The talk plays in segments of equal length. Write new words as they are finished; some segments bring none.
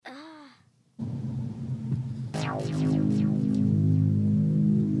Mega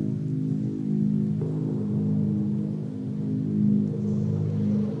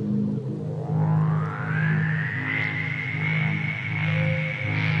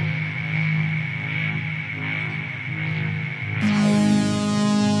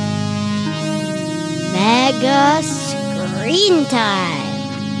Screen Time.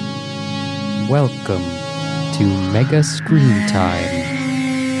 Welcome to Mega Screen Time.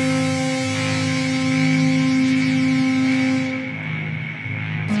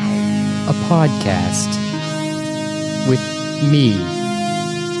 A podcast with me.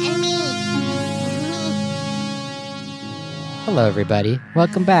 And me. Hello, everybody.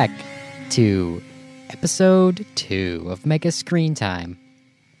 Welcome back to episode 2 of Mega Screen Time.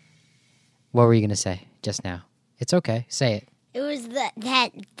 What were you going to say just now? It's okay. Say it. It was that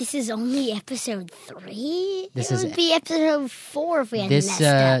this is only episode 3? This would be episode 4 if we hadn't messed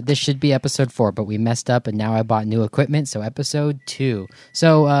up. This should be episode 4, but we messed up, and now I bought new equipment, so episode 2.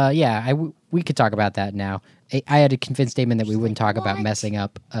 So, we could talk about that now. I had a convinced statement that we wouldn't talk about messing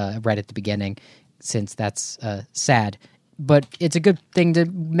up right at the beginning, since that's sad. But it's a good thing to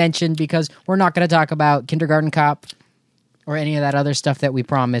mention because we're not going to talk about Kindergarten Cop or any of that other stuff that we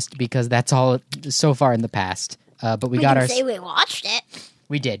promised because that's all so far in the past. But we got our. Say we watched it.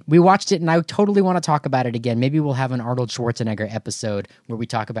 We did. We watched it, and I totally want to talk about it again. Maybe we'll have an Arnold Schwarzenegger episode where we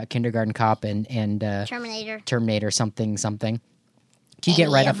talk about Kindergarten Cop and Terminator something. Can you get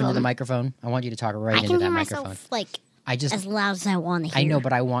right up into the microphone? I want you to talk right into that microphone. I can hear myself as loud as I want to hear. I know,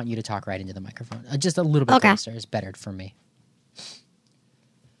 but I want you to talk right into the microphone. Just a little bit closer is better for me.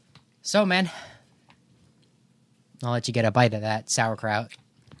 So, man, I'll let you get a bite of that sauerkraut,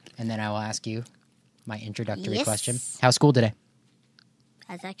 and then I will ask you my introductory question. How's school today?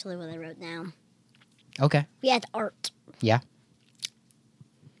 That's actually what I wrote down. Okay. We had art. Yeah.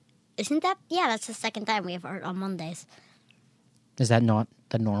 Isn't that? Yeah, that's the second time we have art on Mondays. Is that not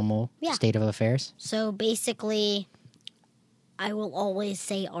the normal state of affairs? So basically, I will always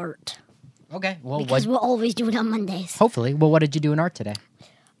say art. Okay. Well, because we'll always do it on Mondays. Hopefully. Well, what did you do in art today?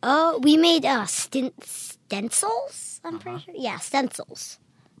 We made stencils, I'm pretty sure. Yeah, stencils.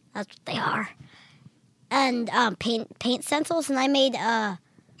 That's what they are. And paint stencils, and I made an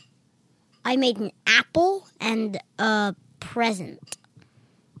apple and a present.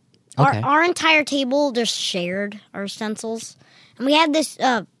 Okay. Our entire table just shared our stencils. And we had this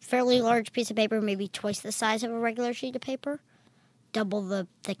fairly large piece of paper, maybe twice the size of a regular sheet of paper. Double the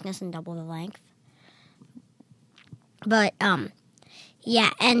thickness and double the length. But, yeah,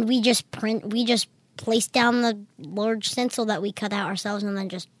 and we just placed down the large stencil that we cut out ourselves and then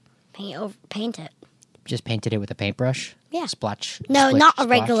just paint it. Just painted it with a paintbrush? Yeah. Splotch? No, not a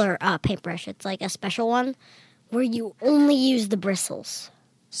regular paintbrush. It's like a special one where you only use the bristles.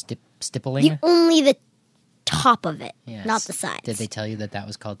 Stippling? Only the top of it, yes. not the sides. Did they tell you that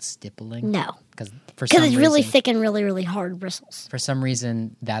was called stippling? No. Because it's really thick and really, really hard bristles. For some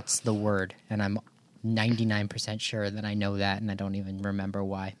reason, that's the word, and I'm 99% sure that I know that, and I don't even remember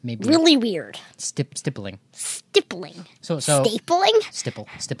why. Maybe really weird. Stippling. Stippling. So stapling?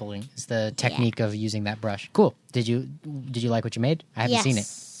 Stippling is the technique of using that brush. Cool. Did you like what you made? I haven't seen it.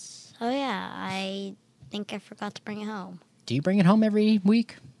 Oh yeah, I think I forgot to bring it home. Do you bring it home every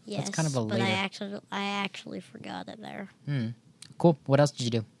week? Yes, that's kind of a later. But I actually forgot it there. Cool. What else did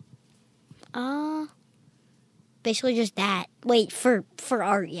you do? Basically just that. Wait, for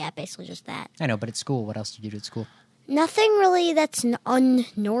art, yeah, basically just that. I know, but at school, what else did you do at school? Nothing really that's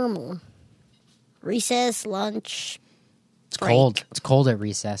unnormal. Recess, lunch, break. Cold. It's cold at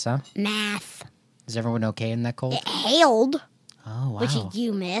recess, huh? Math. Is everyone okay in that cold? It hailed. Oh, wow. Which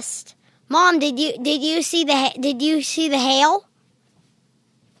you missed. Mom, did you see the hail?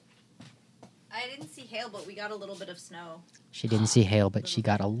 I didn't see hail, but we got a little bit of snow. She didn't see hail, but she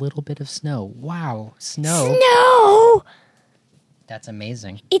got a little bit of snow. Wow, snow. Snow! That's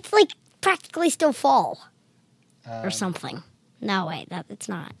amazing. It's like practically still fall. Or something. No, wait, it's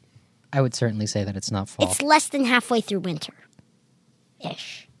not. I would certainly say that it's not fall. It's less than halfway through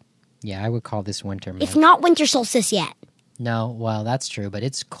winter-ish. Yeah, I would call this winter. It's not winter solstice yet. No, well, that's true, but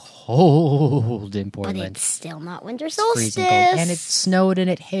it's cold in Portland. But it's still not winter solstice. Freezing cold. And it snowed and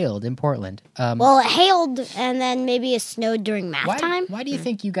it hailed in Portland. Well, it hailed and then maybe it snowed during math time. Why do you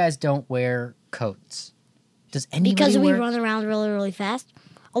think you guys don't wear coats? Does anybody Because we run around really, really fast.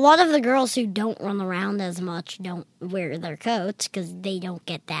 A lot of the girls who don't run around as much don't wear their coats because they don't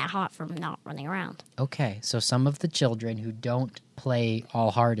get that hot from not running around. Okay, so some of the children who don't play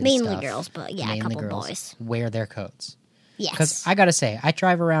all hard and mainly stuff. girls, but yeah, a couple boys. Wear their coats. Yes. Because I got to say, I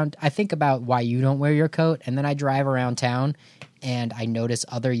drive around, I think about why you don't wear your coat, and then I drive around town, and I notice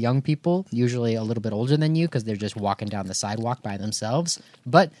other young people, usually a little bit older than you, because they're just walking down the sidewalk by themselves,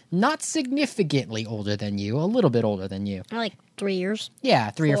 but not significantly older than you, a little bit older than you. Like 3 years. Yeah,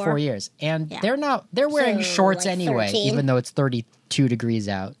 3 or 4 4. years. And Yeah. they're wearing So, shorts like anyway, 13. even though it's 32 degrees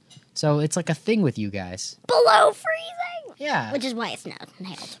out. So it's like a thing with you guys. Below freezing. Yeah. Which is why it's not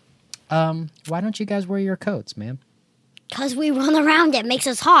inhaled. Why don't you guys wear your coats, man? Because we run around, it makes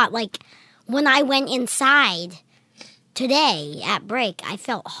us hot. Like, when I went inside today at break, I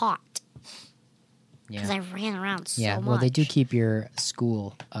felt hot. Because I ran around so much. Yeah, well, they do keep your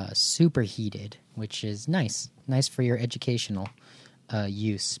school super heated, which is nice. Nice for your educational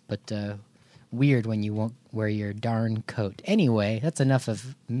use, but weird when you won't wear your darn coat. Anyway, that's enough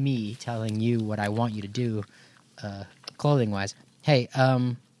of me telling you what I want you to do clothing-wise. Hey,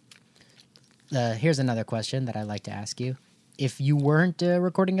 here's another question that I'd like to ask you. If you weren't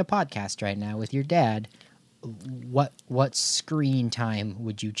recording a podcast right now with your dad, what screen time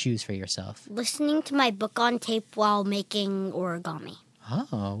would you choose for yourself? Listening to my book on tape while making origami.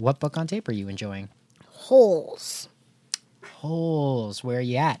 Oh, what book on tape are you enjoying? Holes. Holes. Where are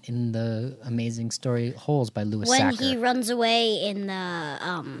you at in the amazing story Holes by Louis Sachar? When he runs away in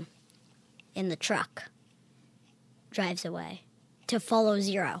the truck. Drives away to follow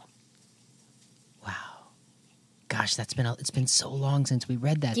Zero. Wow. Gosh, it's been so long since we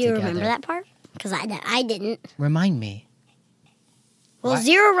read that Do you together. remember that part? Because I didn't. Remind me. Well, What?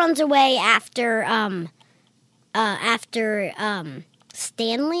 Zero runs away after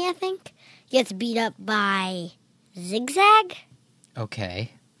Stanley, I think, gets beat up by Zigzag.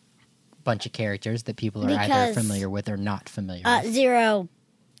 Okay. Bunch of characters that people are either Because, familiar with or not familiar with. Zero,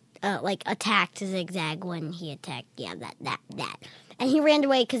 attacked Zigzag when he attacked. Yeah, that. And he ran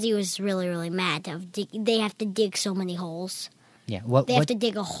away because he was really, really mad. They have to dig so many holes. Yeah. They have to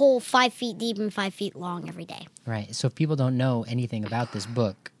dig a hole 5 feet deep and 5 feet long every day. Right. So if people don't know anything about this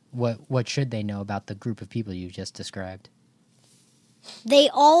book, what should they know about the group of people you just described? They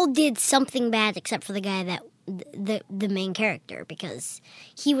all did something bad except for the guy that the main character, because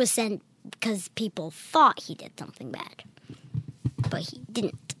he was sent because people thought he did something bad, but he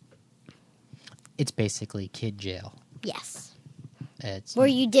didn't. It's basically kid jail. Yes, It's where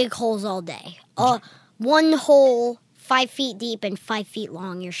you dig holes all day. One hole 5 feet deep and 5 feet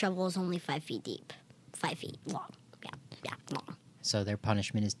long. Your shovel is only 5 feet deep, 5 feet long. Yeah, long. So their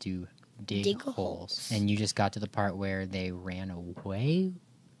punishment is to dig holes. holes. And you just got to the part where they ran away?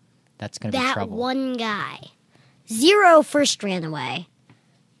 That's going to be That trouble. one guy. Zero first ran away.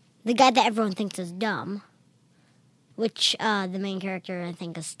 The guy that everyone thinks is dumb, which the main character, I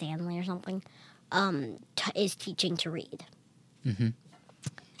think, is Stanley or something, is teaching to read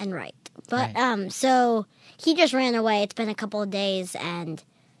and write. But Right. so he just ran away. It's been a couple of days, and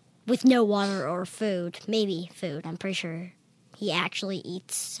with no water or food, maybe food. I'm pretty sure he actually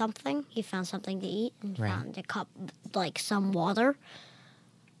eats something. He found something to eat and Right. found a cup, like some water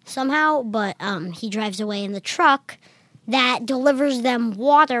somehow. But he drives away in the truck that delivers them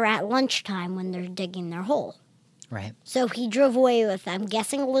water at lunchtime when they're digging their hole. Right. So he drove away with, I'm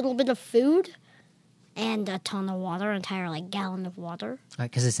guessing, a little bit of food and a ton of water, an entire gallon of water.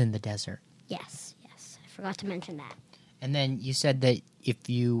 Because it's in the desert. Yes. I forgot to mention that. And then you said that if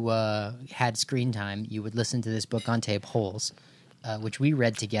you had screen time, you would listen to this book on tape, Holes, which we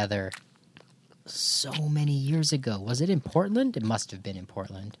read together so many years ago. Was it in Portland? It must have been in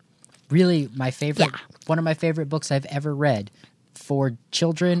Portland. Really, one of my favorite books I've ever read for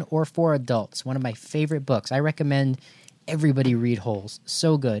children or for adults. One of my favorite books. I recommend everybody read Holes.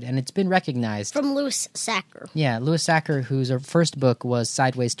 So good. And it's been recognized. From Louis Sachar. Yeah, Louis Sachar, whose first book was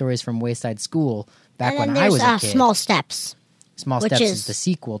Sideways Stories from Wayside School back And when then I there's was a kid. Small Steps. Small which Steps is is the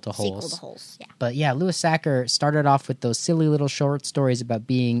sequel to Holes. Sequel to Holes, yeah. But yeah, Louis Sachar started off with those silly little short stories about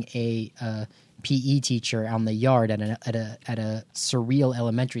being a PE teacher on the yard at a surreal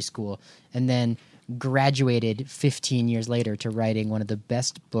elementary school, and then graduated 15 years later to writing one of the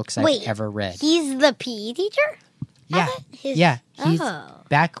best books I've ever read. He's the PE teacher? Yeah, He's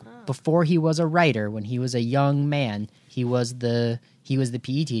back before he was a writer. When he was a young man, he was the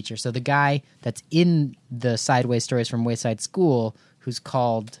PE teacher. So the guy that's in the Sideways Stories from Wayside School, who's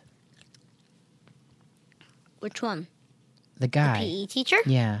called Which one? the guy, PE teacher?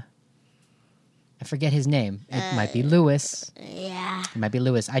 yeah, I forget his name. It might be Louis. Yeah. It might be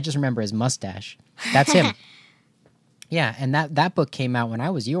Louis. I just remember his mustache. That's him. Yeah, and that book came out when I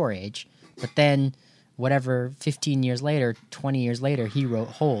was your age. But then, 15 years later, 20 years later, he wrote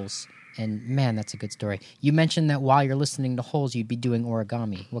Holes, And man, that's a good story. You mentioned that while you're listening to Holes, you'd be doing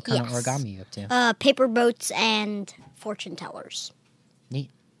origami. What kind of Yes. origami are you up to? Paper boats and fortune tellers. Neat.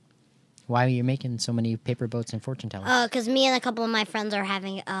 Why are you making so many paper boats and fortune tellers? Because me and a couple of my friends are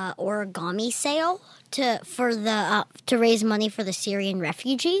having a origami sale to raise money for the Syrian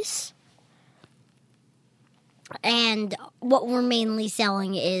refugees. And what we're mainly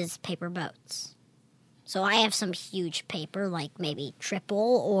selling is paper boats. So I have some huge paper, like maybe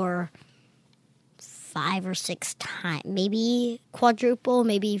triple or 5 or 6 times, maybe quadruple,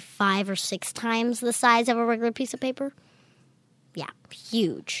 maybe 5 or 6 times the size of a regular piece of paper. Yeah,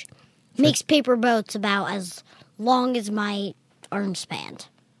 huge. Makes paper boats about as long as my arm span.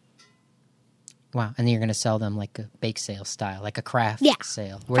 Wow. And then you're going to sell them like a bake sale style, like a craft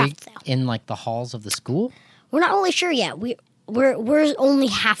sale. Craft sale. In like the halls of the school? We're not really sure yet. We're only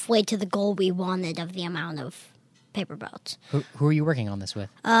halfway to the goal we wanted of the amount of paper boats. Who are you working on this with?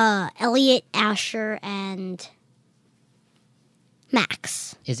 Elliot, Asher, and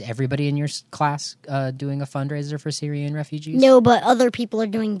Max. Is everybody in your class doing a fundraiser for Syrian refugees? No, but other people are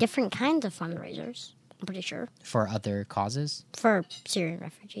doing different kinds of fundraisers, I'm pretty sure. For other causes? For Syrian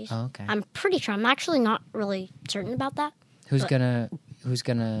refugees. Oh, okay. I'm pretty sure. I'm actually not really certain about that. Who's gonna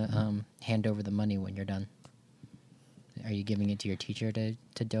hand over the money when you're done? Are you giving it to your teacher to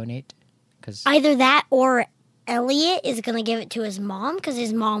donate? 'Cause Either that or Elliot is going to give it to his mom because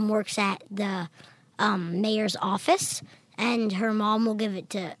his mom works at the mayor's office, and her mom will give it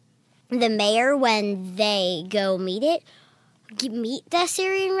to the mayor when they go meet the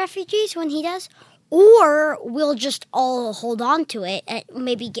Syrian refugees when he does. Or we'll just all hold on to it, and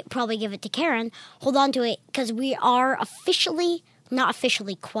maybe probably give it to Karen, hold on to it because we are not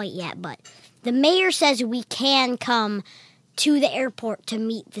officially quite yet, but the mayor says we can come to the airport to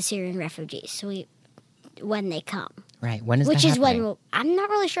meet the Syrian refugees when they come. right. When is Which that is happening? I'm not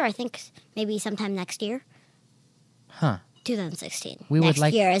really sure. I think maybe sometime next year. Huh. 2016. We would next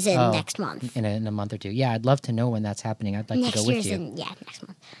like- year, as in oh. next month. In a month or two. Yeah, I'd love to know when that's happening. I'd like Next to go year with is you. next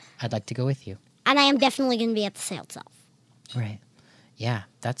month. I'd like to go with you. And I am definitely going to be at the sale itself. Right. Yeah,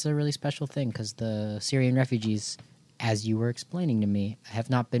 that's a really special thing because the Syrian refugees, as you were explaining to me, have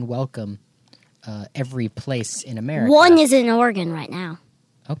not been welcome every place in America. One is in Oregon right now.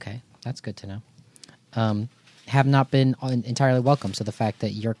 Okay, that's good to know. Have not been entirely welcome, so the fact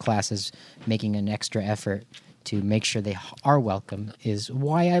that your class is making an extra effort to make sure they are welcome is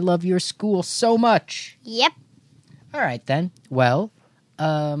why I love your school so much. Yep. All right, then. Well,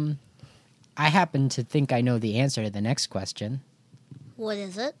 I happen to think I know the answer to the next question. What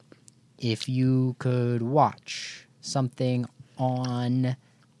is it? If you could watch something on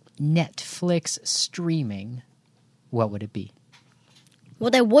Netflix streaming, what would it be?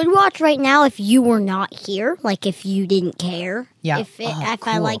 What I would watch right now if you were not here, like if you didn't care Yeah. if I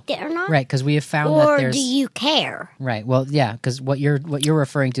Cool. liked it or not. Right, because we have found Or that there's... do you care? Right, well, yeah, because what you're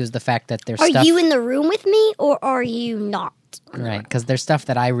referring to is the fact that there's Are stuff... you in the room with me or are you not? Right, because there's stuff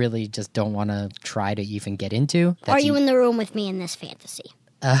that I really just don't want to try to even get into. Are you in the room with me in this fantasy?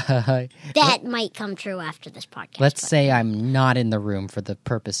 Uh, That might come true after this podcast. let's but say I'm not in the room for the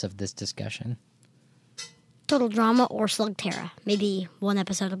purpose of this discussion. Total Drama or Slugterra. Maybe one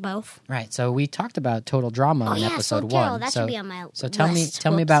episode of both. Right, so we talked about Total Drama in episode Slugterra. 1. That so, should be on my So tell me list.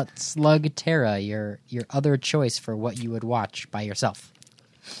 tell me Whoops. about Slugterra, your other choice for what you would watch by yourself.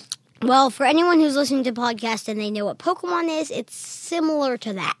 Well, for anyone who's listening to the podcast and they know what Pokemon is, it's similar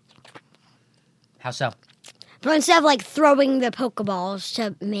to that. How so? But instead of like throwing the Pokeballs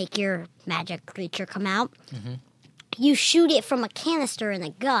to make your magic creature come out, you shoot it from a canister in a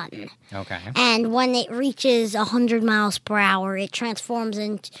gun. Okay. And when it reaches 100 miles per hour, it transforms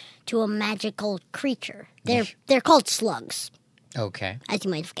into a magical creature. They're called slugs, Okay. as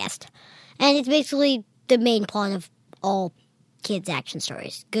you might have guessed. And it's basically the main plot of all kids' action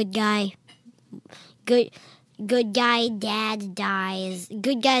stories. Good guy, dad dies.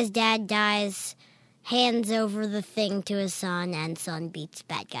 Good guy's dad dies, hands over the thing to his son, and son beats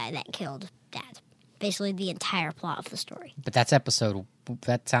bad guy that killed dad. Basically the entire plot of the story. But that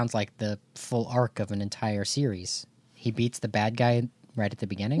sounds like the full arc of an entire series. He beats the bad guy right at the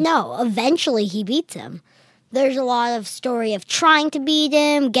beginning? No, eventually he beats him. There's a lot of story of trying to beat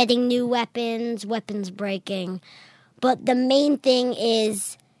him, getting new weapons breaking. But the main thing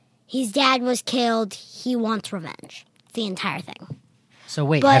is his dad was killed. He wants revenge. The entire thing. So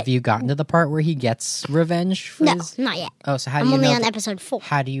wait, But- have you gotten to the part where he gets revenge for No, his... not yet. Oh, so how do I'm you only know on that- episode 4.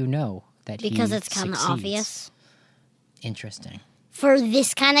 How do you know that Because he it's kind of succeeds? obvious. Interesting. For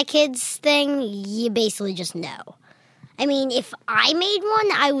this kind of kids thing, you basically just know. I mean, if I made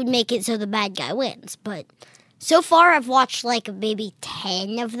one, I would make it so the bad guy wins. But So far, I've watched like maybe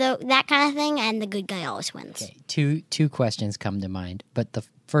 10 of that kind of thing, and the good guy always wins. Okay, two questions come to mind, but the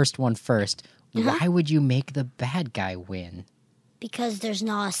first one first. Why would you make the bad guy win? Because there's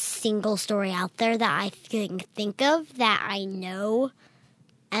not a single story out there that I can think of that I know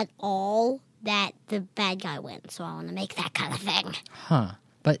at all that the bad guy wins. So I want to make that kind of thing. Huh.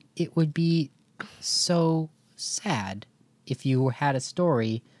 But it would be so sad if you had a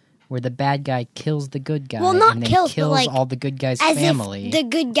story where the bad guy kills the good guy Well, not and then kills, kills but, like, all the good guy's As family. if the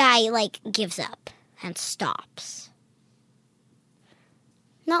good guy, like, gives up and stops.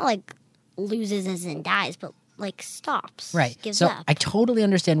 Not like loses as in dies, but like stops. Right. Gives So up. I totally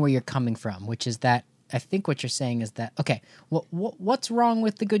understand where you're coming from, which is that I think what you're saying is that, okay, well, what's wrong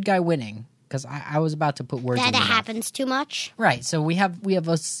with the good guy winning? Because I was about to put words in That it your mouth. happens too much. Right. So we have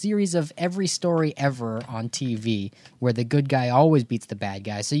a series of every story ever on TV where the good guy always beats the bad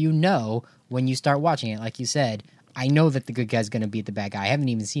guy. So you know when you start watching it, like you said, I know that the good guy's going to beat the bad guy. I haven't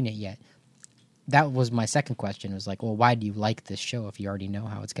even seen it yet. That was my second question. Was like, well, why do you like this show if you already know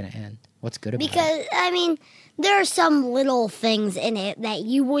how it's going to end? What's good about it? Because, I mean, there are some little things in it that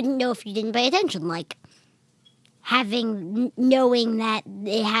you wouldn't know if you didn't pay attention, like knowing that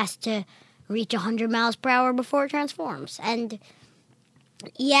it has to reach 100 miles per hour before it transforms. And,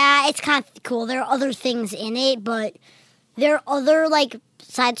 yeah, it's kind of cool. There are other things in it, but there are other, like,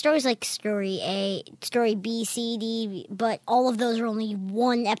 side stories, like story A, story B, C, D, but all of those are only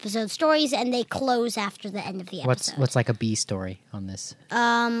one episode stories, and they close after the end of the episode. What's like a B story on this?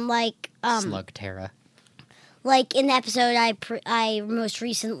 Slugterra. Like in the episode I most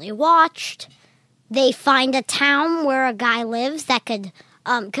recently watched, they find a town where a guy lives that could,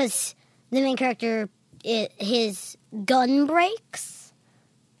 because the main character, his gun breaks,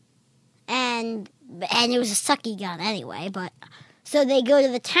 and it was a sucky gun anyway, but so they go to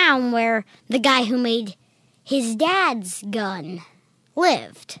the town where the guy who made his dad's gun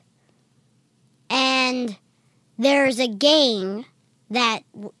lived. And there's a gang that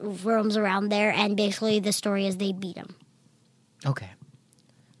roams around there, and basically the story is they beat him. Okay.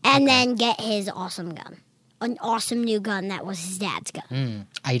 And then get his awesome gun. An awesome new gun that was his dad's gun.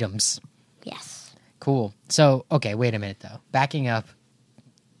 Items. Yes. Cool. So, okay, wait a minute, though. Backing up,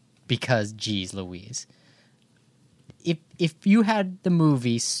 because, geez Louise. If you had the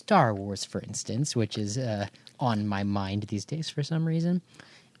movie Star Wars, for instance, which is on my mind these days for some reason,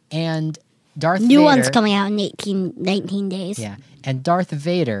 and Darth Vader... New one's coming out in 19 days. Yeah, and Darth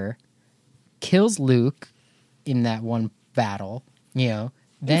Vader kills Luke in that one battle, you know.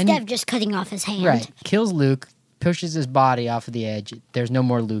 Then, Instead of just cutting off his hand. right, kills Luke, pushes his body off of the edge. There's no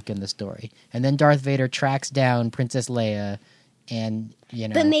more Luke in the story. And then Darth Vader tracks down Princess Leia and, you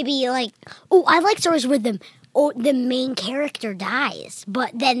know... But maybe, like... Oh, I like stories where the main character dies,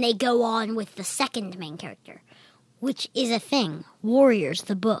 but then they go on with the second main character, which is a thing. Warriors,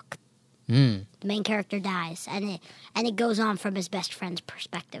 the book. The main character dies, and it goes on from his best friend's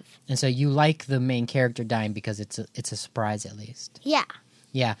perspective. And so you like the main character dying because it's a surprise, at least. Yeah.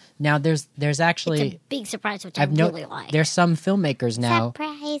 Yeah. Now there's actually... It's a big surprise, which I really like. There's some filmmakers now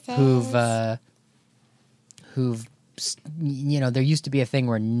Surprises. who've you know, there used to be a thing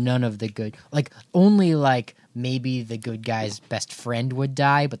where none of the good, like only like maybe the good guy's best friend would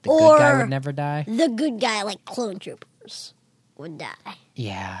die, but the good guy would never die. The good guy, like Clone Troopers, would die.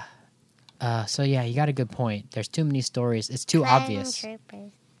 Yeah. So yeah, you got a good point. There's too many stories. It's too obvious.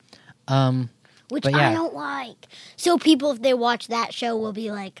 Troopers. But yeah. I don't like. So people, if they watch that show, will be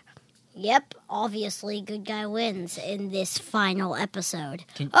like, yep, obviously good guy wins in this final episode.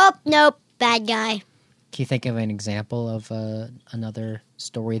 Nope, bad guy. Can you think of an example of another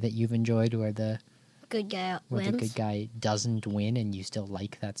story that you've enjoyed where the good guy wins? the good guy doesn't win and you still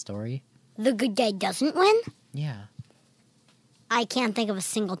like that story? The good guy doesn't win? Yeah. I can't think of a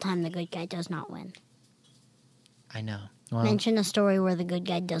single time the good guy does not win. I know. Well, Mention a story where the good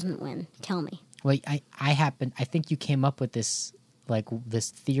guy doesn't win. Tell me. Well, I think you came up with this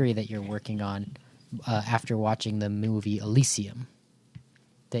theory that you're working on after watching the movie Elysium.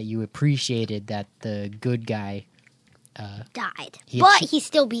 That you appreciated that the good guy died. He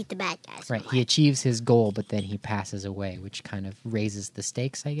still beat the bad guys. Right. He achieves his goal, but then he passes away, which kind of raises the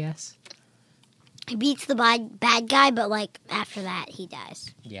stakes, I guess. He beats the bad guy, but like after that, he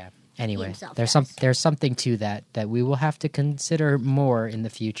dies. Yeah. Anyway, himself there's dies. something to that we will have to consider more in the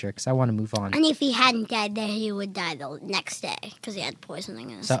future because I want to move on. And if he hadn't died there, he would die the next day because he had poisoning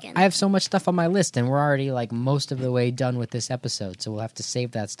in his skin. I have so much stuff on my list, and we're already like most of the way done with this episode, so we'll have to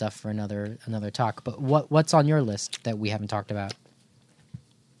save that stuff for another talk. But what's on your list that we haven't talked about?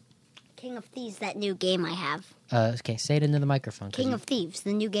 King of Thieves, that new game I have. Okay, say it into the microphone. King of Thieves,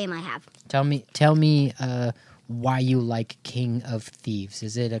 the new game I have. Tell me why you like King of Thieves.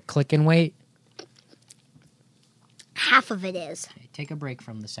 Is it a click and wait? Half of it is. Take a break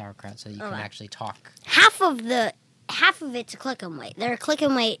from the sauerkraut so you can actually talk. Half of it's a click and wait. There are click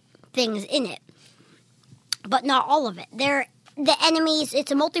and wait things in it, but not all of it. The enemies.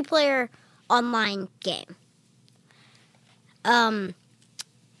 It's a multiplayer online game. And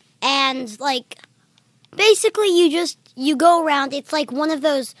like basically you go around. It's like one of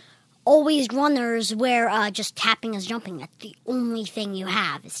those always runners where just tapping is jumping. That's the only thing you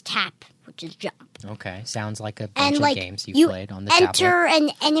have is tap, which is jump. Okay, sounds like a bunch of games you played on the tablet. Enter an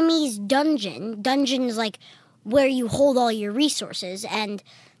enemy's dungeon. Dungeon is like where you hold all your resources, and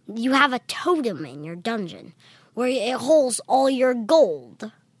you have a totem in your dungeon where it holds all your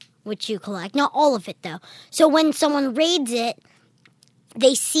gold, which you collect. Not all of it, though. So when someone raids it,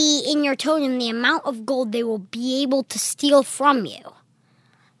 they see in your totem the amount of gold they will be able to steal from you.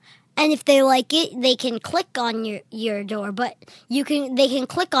 And if they like it, they can click on your door, but they can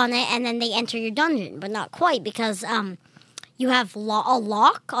click on it and then they enter your dungeon, but not quite because you have a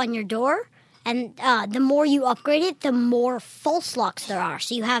lock on your door, and the more you upgrade it, the more false locks there are.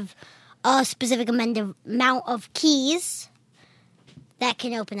 So you have a specific amount of keys that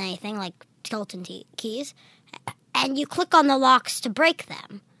can open anything, like skeleton keys, and you click on the locks to break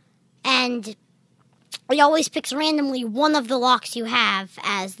them, and it always picks randomly one of the locks you have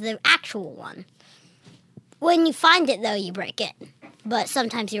as the actual one. When you find it, though, you break it. But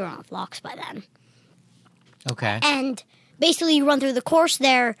sometimes you run off locks by then. Okay. And basically you run through the course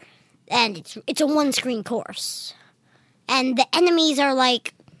there, and it's a one-screen course. And the enemies are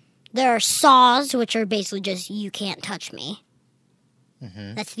like, there are saws, which are basically just, you can't touch me.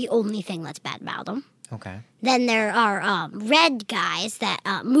 Mm-hmm. That's the only thing that's bad about them. Okay. Then there are red guys that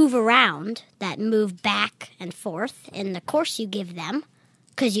move around, that move back and forth in the course you give them,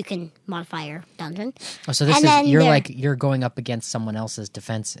 because you can modify your dungeon. Oh, so you're going up against someone else's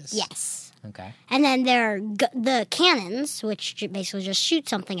defenses. Yes. Okay. And then there are the cannons, which basically just shoot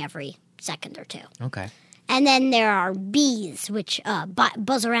something every second or two. Okay. And then there are bees, which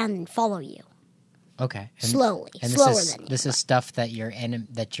buzz around and follow you. Okay. Slower than you. This is stuff that your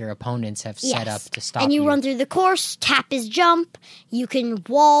opponents have set up to stop you. And you run through the course. Tap is jump. You can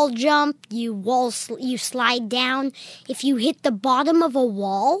wall jump. You slide down. If you hit the bottom of a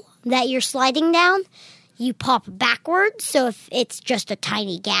wall that you're sliding down, you pop backwards. So if it's just a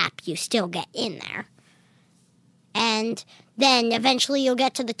tiny gap, you still get in there. And then eventually you'll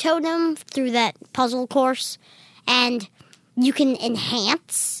get to the totem through that puzzle course, and you can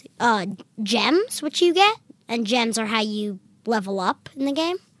enhance gems, which you get, and gems are how you level up in the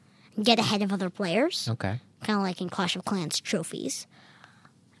game and get ahead of other players. Okay. Kind of like in Clash of Clans trophies.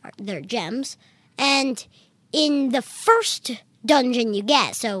 They're gems. And in the first dungeon you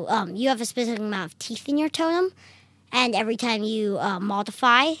get, so you have a specific amount of teeth in your totem, and every time you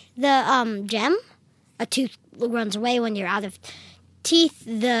modify the gem, a tooth runs away. When you're out of teeth,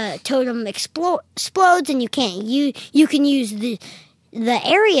 the totem explodes, and you can't. You can use the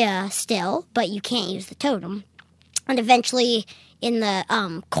area still, but you can't use the totem. And eventually, in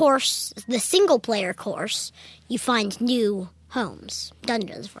the course, the single player course, you find new homes,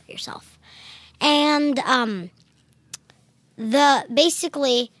 dungeons for yourself, and and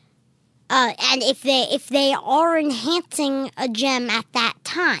if they are enhancing a gem at that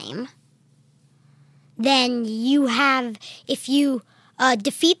time, then you have, if you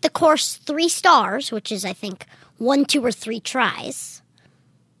defeat the course 3 stars, which is, I think, 1, 2, or 3 tries,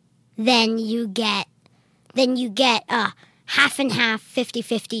 then you get half and half,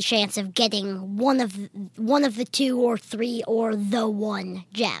 50-50 chance of getting one of the 2 or 3 or the 1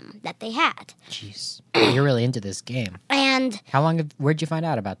 gem that they had. Jeez, you're really into this game. And where'd you find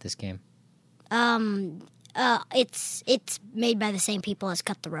out about this game? It's made by the same people as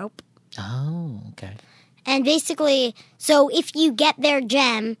Cut the Rope. Oh, okay. And basically, so if you get their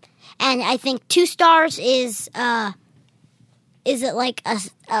gem, and I think 2 stars is it like a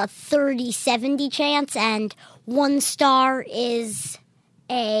 30-70 chance, and 1 star is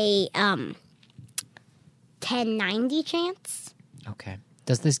a 10-90 chance. Okay.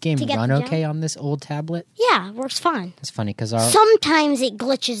 Does this game run okay on this old tablet? Yeah, it works fine. It's funny because sometimes it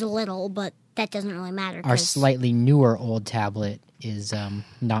glitches a little, but that doesn't really matter. Our slightly newer old tablet is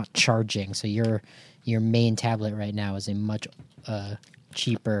not charging, so your main tablet right now is a much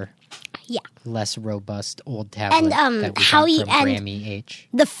cheaper, less robust old tablet and that we got from Grammy H.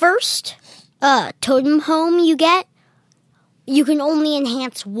 The first totem home you get, you can only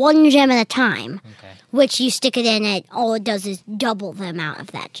enhance 1 gem at a time. Okay. Which you stick it in, and all it does is double the amount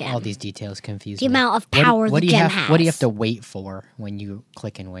of that gem. All these details confuse me. The amount of power the gem has. What do you have to wait for when you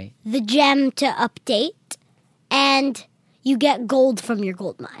click and wait? The gem to update, and you get gold from your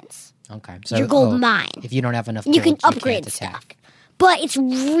gold mines. Okay. So Your gold mine. If you don't have enough gold, You can upgrade can't stuff. attack. But it's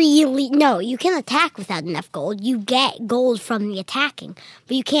really... No, you can attack without enough gold. You get gold from the attacking,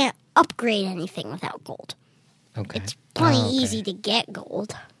 but you can't upgrade anything without gold. Okay. It's plenty Oh, okay. easy to get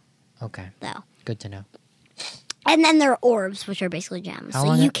gold, Okay. though. Good to know. And then there are orbs, which are basically gems. How So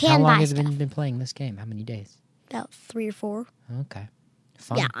long, you can how long buy has stuff. it been playing this game? How many days? About 3 or 4. Okay.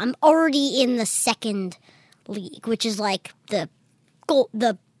 Fun. Yeah, I'm already in the second league, which is like the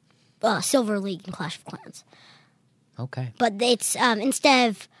silver league in Clash of Clans. Okay. But it's instead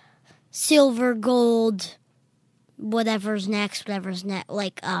of silver, gold, whatever's next,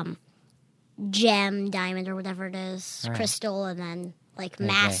 like gem, diamond, or whatever it is, All right. crystal, and then like Okay.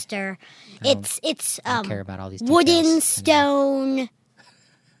 master. I don't- It's I don't care about all these wooden, details. stone,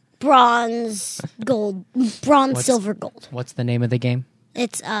 bronze, gold, bronze, silver, gold. What's the name of the game?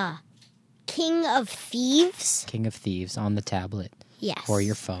 It's King of Thieves. King of Thieves on the tablet Yes. or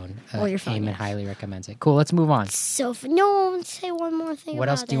your phone. Or your phone, Eamon yes. highly recommends it. Cool. Let's move on. So no, say one more thing. What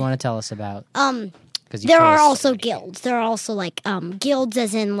else about do you it. want to tell us about? 'Cause you There told are us also already. guilds. There are also like guilds,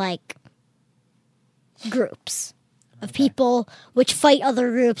 as in like groups of people which fight other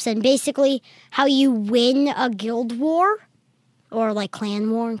groups, and basically how you win a guild war or like clan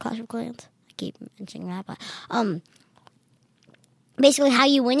war in Clash of Clans. I keep mentioning that, but basically how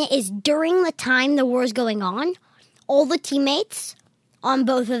you win it is during the time the war is going on, all the teammates on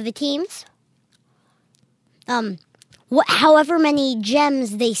both of the teams, however many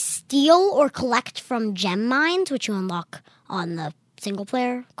gems they steal or collect from gem mines, which you unlock on the single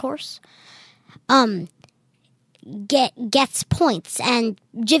player course, gets points, and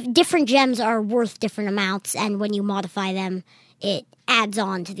different gems are worth different amounts, and when you modify them, it adds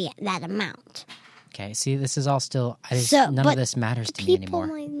on to that amount. Okay. See, this is all still. None of but this matters to me People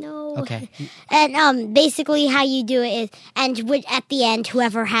anymore. might know. Okay. And basically how you do it is, at the end,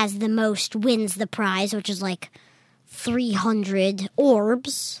 whoever has the most wins the prize, which is like 300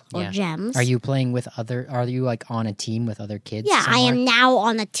 orbs or Yeah. gems. Are you playing with other? Are you like on a team with other kids? Yeah, I somewhere? am now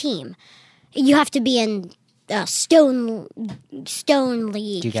on a team. You have to be in Stone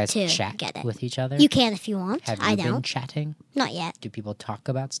League Do you guys to chat get it. with each other? You can if you want. Have you I been don't. chatting? Not yet. Do people talk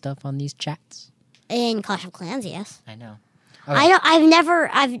about stuff on these chats? In Clash of Clans, yes. I know. I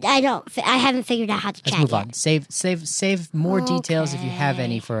haven't figured out how to Let's chat move yet. on. Save more details if you have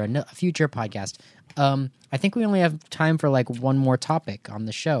any for a future podcast. I think we only have time for like one more topic on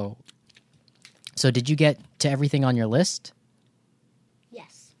the show. So did you get to everything on your list?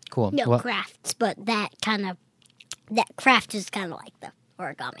 Yes. Cool. No Well, crafts, but that craft is kind of like the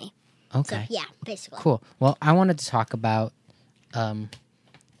origami. okay. So, yeah, basically. Cool. Well, I wanted to talk about.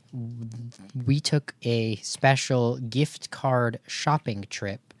 We took a special gift card shopping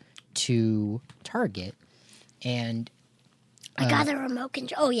trip to Target, and I got a remote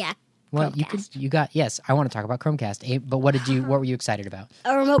control. Oh yeah, well, Chromecast. you got yes. I want to talk about Chromecast. But what were you excited about?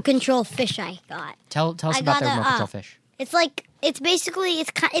 A remote control fish I got. Tell us I about the got a, remote control fish. It's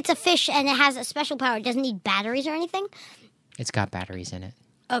a fish and it has a special power. It doesn't need batteries or anything. It's got batteries in it.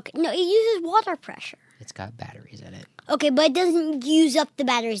 Okay, no, it uses water pressure. It's got batteries in it. Okay, but it doesn't use up the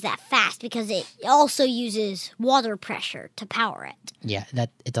batteries that fast because it also uses water pressure to power it. Yeah,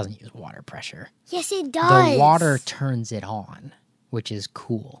 that it doesn't use water pressure. Yes, it does. The water turns it on, which is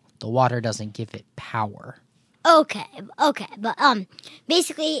cool. The water doesn't give it power. Okay, but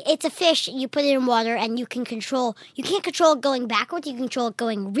basically it's a fish. You put it in water, and you can't control it going backwards. You can control it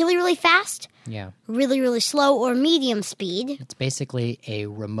going really, really fast, Yeah. really, really slow, or medium speed. It's basically a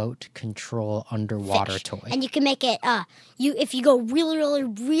remote control underwater Fish. toy. And you can make it. If you go really, really,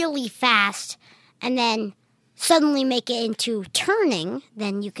 really fast, and then suddenly make it into turning,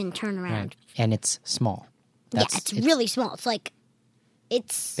 then you can turn around. Right. And it's small. It's really small.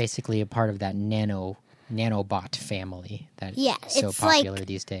 It's basically a part of that nanobot family that Yeah, is so it's popular like-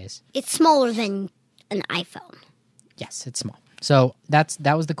 these days. it's smaller than an iPhone. Yes, it's small. So that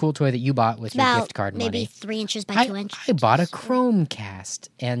was the cool toy that you bought with your About gift card maybe money. 3 inches by 2 inches. I bought a Chromecast,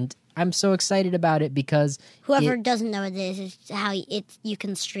 and I'm so excited about it because Whoever doesn't know what it is, it's how you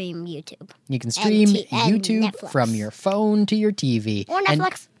can stream YouTube you can stream and YouTube Netflix. from your phone to your TV. or And-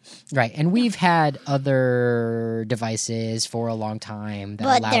 Netflix. right, and we've had other devices for a long time that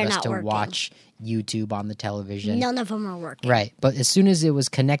But allowed they're us not to working. watch YouTube on the television. None of them are working. Right, but as soon as it was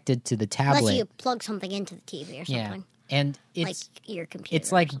connected to the tablet, Unless you plug something into the TV or yeah, something. and Like it's your computer.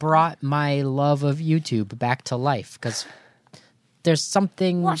 it's or like something. brought my love of YouTube back to life because there's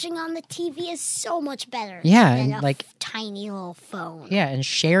something. Watching on the TV is so much better. Yeah, than and a like- tiny little phone. Yeah, and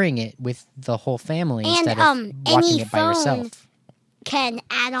sharing it with the whole family And, instead of watching any it by phone yourself. Can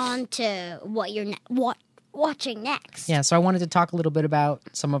add on to what watching next? Yeah, so I wanted to talk a little bit about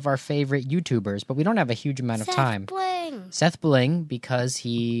some of our favorite YouTubers, but we don't have a huge amount of time. Bling. Seth Bling, because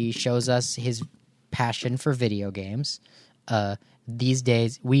he shows us his passion for video games. These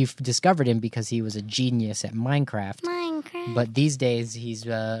days, we've discovered him because he was a genius at Minecraft. But these days, he's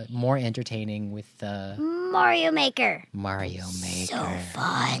more entertaining with Mario Maker. Mario Maker. So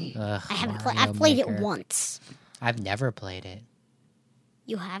fun. Ugh, I haven't Mario I've played Maker. it once. I've never played it.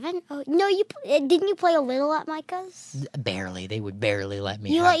 You haven't? Oh, no, didn't you play a little at Micah's? Barely. They would barely let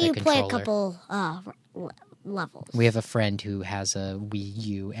me You have let the you play a controller. couple levels. We have a friend who has a Wii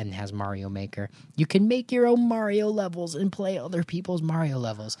U and has Mario Maker. You can make your own Mario levels and play other people's Mario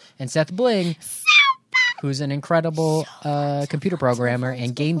levels. And Seth Bling, who's an incredible computer programmer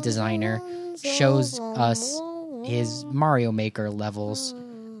and game designer, shows us his Mario Maker levels.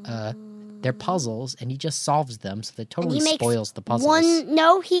 They're puzzles, and he just solves them, so that totally spoils the puzzles.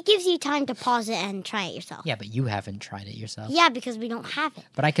 No, he gives you time to pause it and try it yourself. Yeah, but you haven't tried it yourself. Yeah, because we don't have it.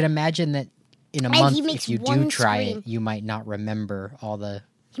 But I could imagine that in a And month, he makes if you do one try screen. it, you might not remember all the...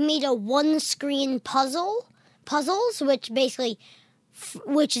 He made a one-screen puzzles, which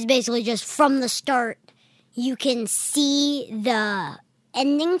is basically just from the start. You can see the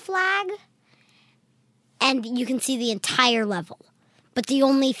ending flag, and you can see the entire level. But the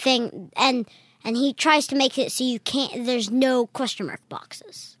only thing, and he tries to make it so you can't. There's no question mark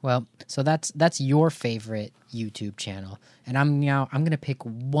boxes. Well, so that's your favorite YouTube channel, and I'm going to pick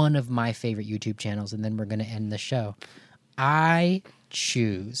one of my favorite YouTube channels, and then we're going to end the show. I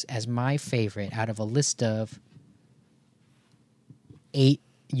choose as my favorite out of a list of 8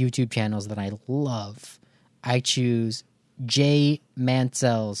 YouTube channels that I love. I choose Jay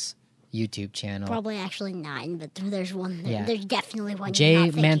Mansell's YouTube channel. Probably actually 9, but there's one. Yeah. There's definitely one. Jay you're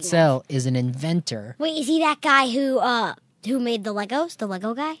not thinking Mansell is an inventor. of. Wait, is he that guy who made the Legos? The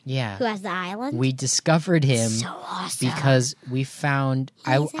Lego guy? Yeah. Who has the island? We discovered him So awesome. because we found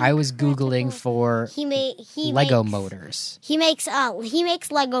I was Googling for he Lego makes, motors. He makes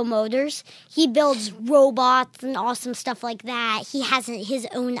Lego motors. He builds robots and awesome stuff like that. He has his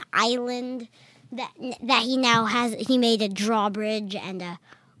own island that he now has. He made a drawbridge and a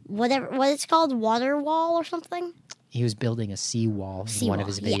what it's called, water wall or something. He was building a seawall in one of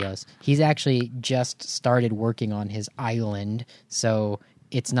his Seawall, videos. He's actually just started working on his island, so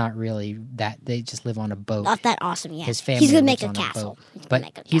it's not really that they just live on a boat. Not that awesome yet. His family He's gonna lives make a on castle. boat.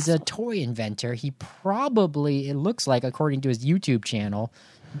 But he's a castle. toy inventor. He probably, it looks like, according to his YouTube channel,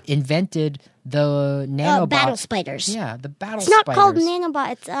 invented the nanobots. battle spiders. Yeah, the battle It's not spiders. called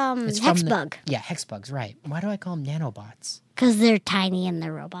nanobot. It's It's from hexbug. Yeah, hexbugs, right. Why do I call them nanobots? Because they're tiny and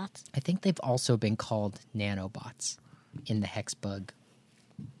they're robots. I think they've also been called nanobots in the hexbug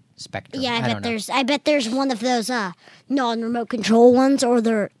spectrum. Yeah, I don't know. I bet there's one of those non-remote control ones, or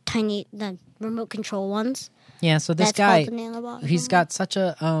the remote control ones. Yeah, so this That's guy, called the nanobot. he's got such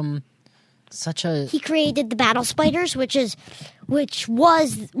a He created the battle spiders, which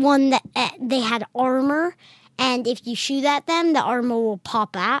was one that they had armor, and if you shoot at them, the armor will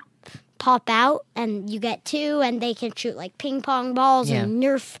pop out, and you get 2, and they can shoot like ping pong balls and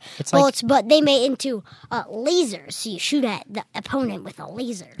Nerf It's bullets, but they made into lasers, so you shoot at the opponent with a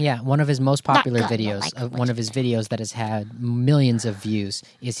laser. Yeah, one of his most popular gun, but videos, like one of his videos that has had millions of views,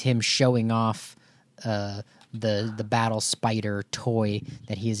 is him showing off the battle spider toy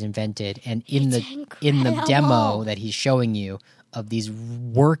that he has invented, and in the incredible. demo that he's showing you of these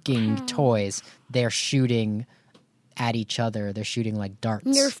working toys, they're shooting at each other. They're shooting like darts.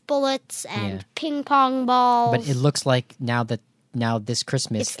 Nerf bullets and Yeah. ping pong balls. But it looks like now this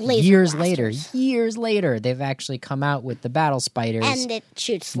Christmas, It's laser years blasters. later, they've actually come out with the battle spiders. and it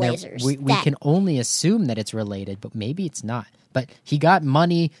shoots Now, lasers. we can only assume that it's related, but maybe it's not. But he got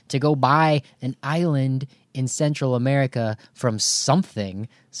money to go buy an island in Central America from something,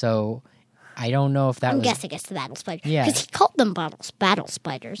 so I don't know if that I'm was... guessing it's the battle spiders. Yeah. Because he called them battle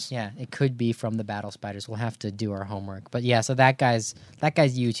spiders. Yeah, it could be from the battle spiders. We'll have to do our homework. But yeah, so that guy's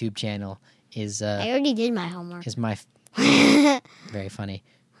YouTube channel is I already did my homework. my very funny.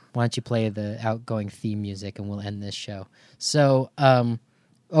 Why don't you play the outgoing theme music and we'll end this show. So, oh,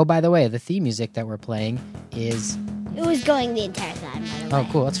 by the way, the theme music that we're playing is... It was going the entire time, by the way. Oh,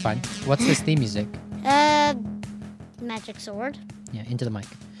 cool, that's fine. What's this theme music? Magic Sword. Yeah, into the mic.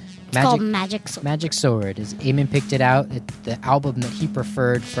 It's called Magic Sword. Magic Sword. Eamon picked it out. It's the album that he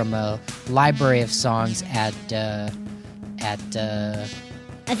preferred from a library of songs at I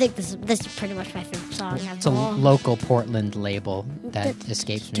think this is pretty much my favorite song. it's a local Portland label that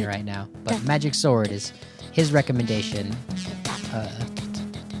escapes me right now. But Magic Sword is his recommendation.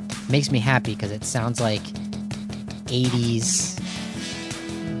 Makes me happy because it sounds like 80s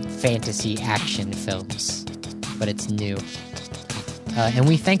fantasy action films, but it's new. And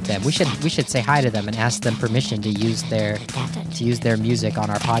we thank them. We should say hi to them and ask them permission to use their music on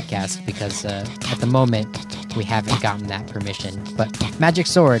our podcast, because at the moment we haven't gotten that permission. But Magic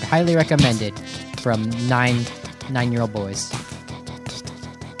Sword, highly recommended, from 9-year-old boys.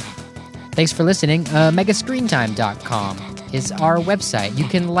 Thanks for listening. MegaScreenTime.com is our website. You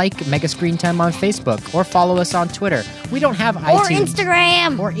can like MegaScreenTime on Facebook or follow us on Twitter. We don't have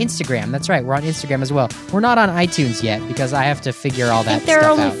iTunes. Or Instagram. That's right. We're on Instagram as well. We're not on iTunes yet because I have to figure all that stuff out. There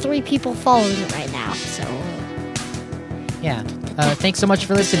are only 3 people following it right now, so... Yeah. Thanks so much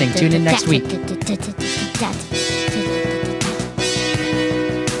for listening. Tune in next week.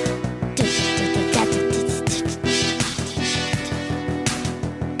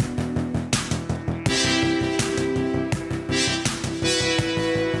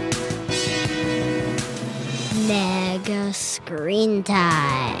 Mega Screen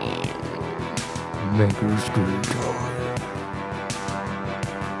Time. Mega Screen Time.